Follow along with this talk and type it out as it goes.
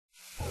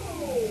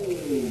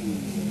Let's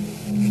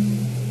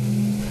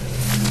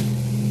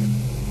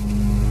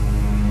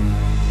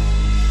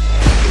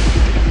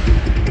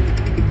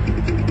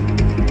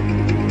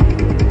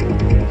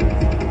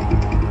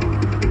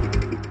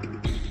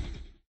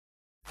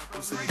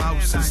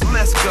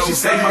go. She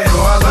say my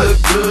car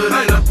look good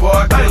in the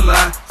parking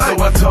lot,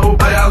 so I told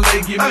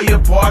Ballet give me a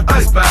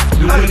parking spot.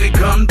 And when it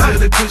come to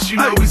the kush, you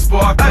know we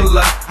spark a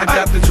lot. I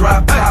got the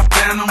drop top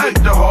down, I'm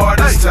with the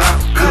hardest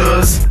top.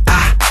 Cause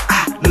I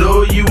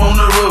know you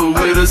wanna roll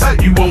with us.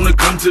 You wanna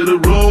come to the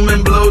room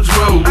and blow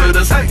dro with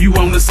us. You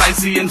wanna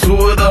sightsee and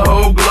tour the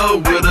whole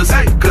globe with us.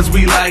 Cause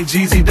we like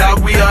Jeezy,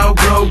 dog, we all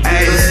go with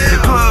us. The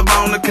club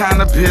on the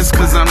kinda pissed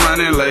cause I'm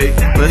running late,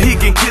 but he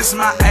can kiss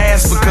my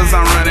ass because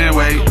I'm running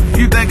late.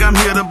 You think I'm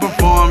here to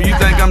perform, you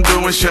think I'm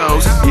doing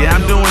shows. Yeah,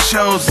 I'm doing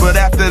shows, but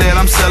after that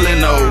I'm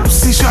selling those.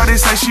 See, shorty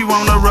say she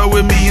wanna roll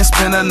with me and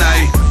spend a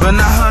night, but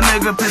now her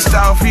nigga pissed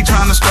off, he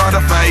tryna start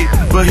a fight.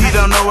 But he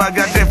don't know I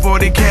got that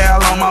 40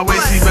 cal on my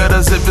waist. He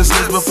better zip his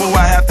lips before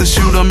I have to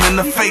shoot him in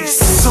the face.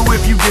 So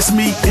if you diss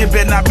me, it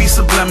better not be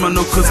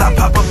subliminal, cause I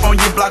pop up on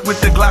your block with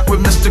the Glock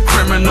with Mr.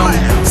 Criminal.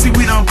 See,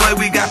 we don't play,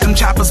 we got them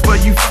choppers for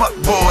you fuck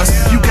boys.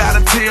 You got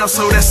a tail,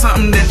 so that's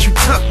something that you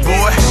took,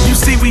 boy. You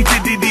see, we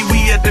 50D,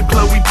 we at the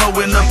club, we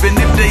pulling up, and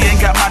if they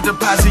ain't got my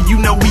deposit, you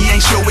know we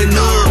ain't showing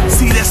up.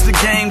 See, that's the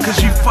game, cause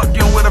you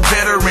fucking with a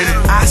veteran.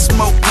 I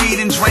smoke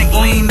weed and drink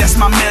lean, that's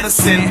my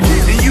medicine.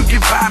 And you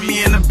can find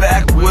me in the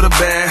back with a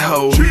bad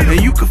hoe, and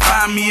you can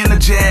find me in a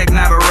Jag,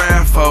 not a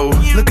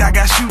RAV4. Look, I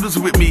got shooters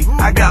with me,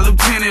 I got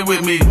lieutenant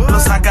with me,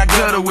 plus I got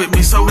gutter with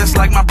me, so that's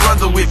like my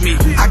brother with me.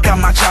 I got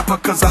my chopper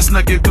cause I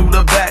snuck it through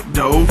the back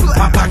door.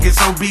 My pockets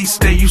obese,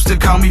 they used to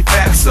call me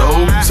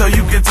Fatso. So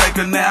you can take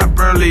a nap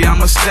early,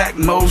 I'm a stack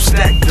mode,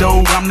 stack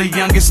dough. I'm the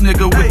youngest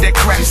nigga with that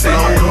crack. Say,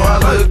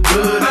 oh, I look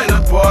good in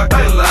the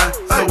parking lot,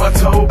 so I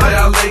told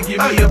Ballet give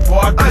me a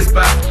parking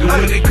spot. And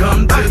when it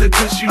come to the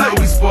kush, you know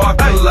we spark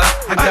a lot.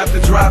 I got the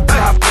drop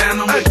top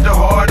down, I'm with the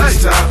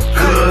hardest top.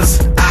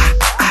 Cause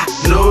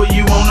I know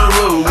you wanna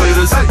roll with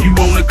us. You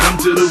wanna come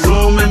to the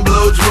room and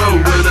blow dro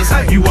with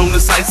us. You wanna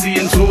sightsee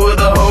and tour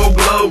the whole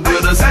globe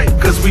with us.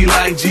 Cause we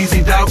like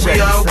Jeezy, dog, we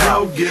all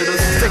go get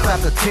us. Stick out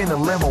the 10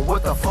 and limo,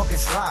 what the fuck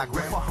is slide?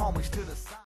 Grab my homies to the